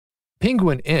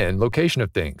PenguinIN location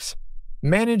of things.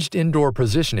 Managed indoor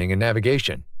positioning and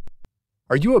navigation.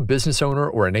 Are you a business owner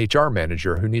or an HR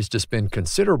manager who needs to spend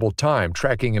considerable time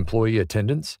tracking employee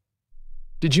attendance?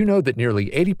 Did you know that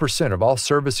nearly 80% of all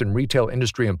service and retail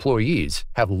industry employees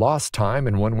have lost time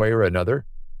in one way or another?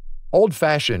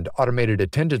 Old-fashioned automated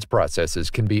attendance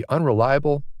processes can be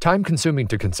unreliable, time-consuming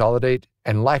to consolidate,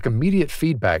 and lack immediate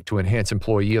feedback to enhance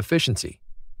employee efficiency.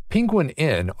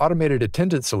 PenguinIN Automated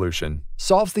Attendance Solution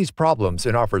solves these problems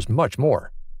and offers much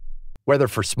more. Whether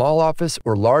for small office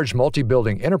or large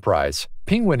multi-building enterprise,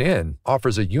 PenguinIN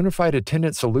offers a unified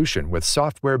attendance solution with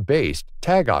software-based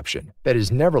tag option that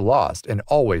is never lost and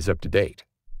always up to date.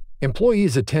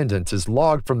 Employees' attendance is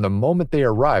logged from the moment they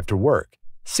arrive to work,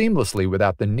 seamlessly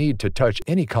without the need to touch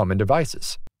any common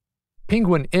devices.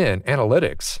 PenguinIN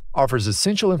Analytics offers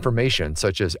essential information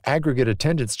such as aggregate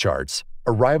attendance charts,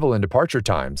 arrival and departure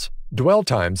times, dwell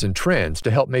times, and trends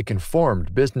to help make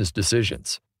informed business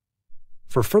decisions.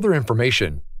 For further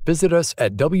information, visit us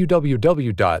at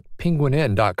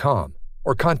www.penguinin.com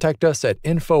or contact us at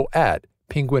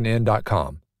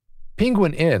info@penguinin.com.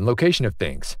 PenguinIN location of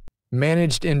things.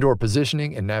 Managed indoor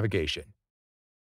positioning and navigation.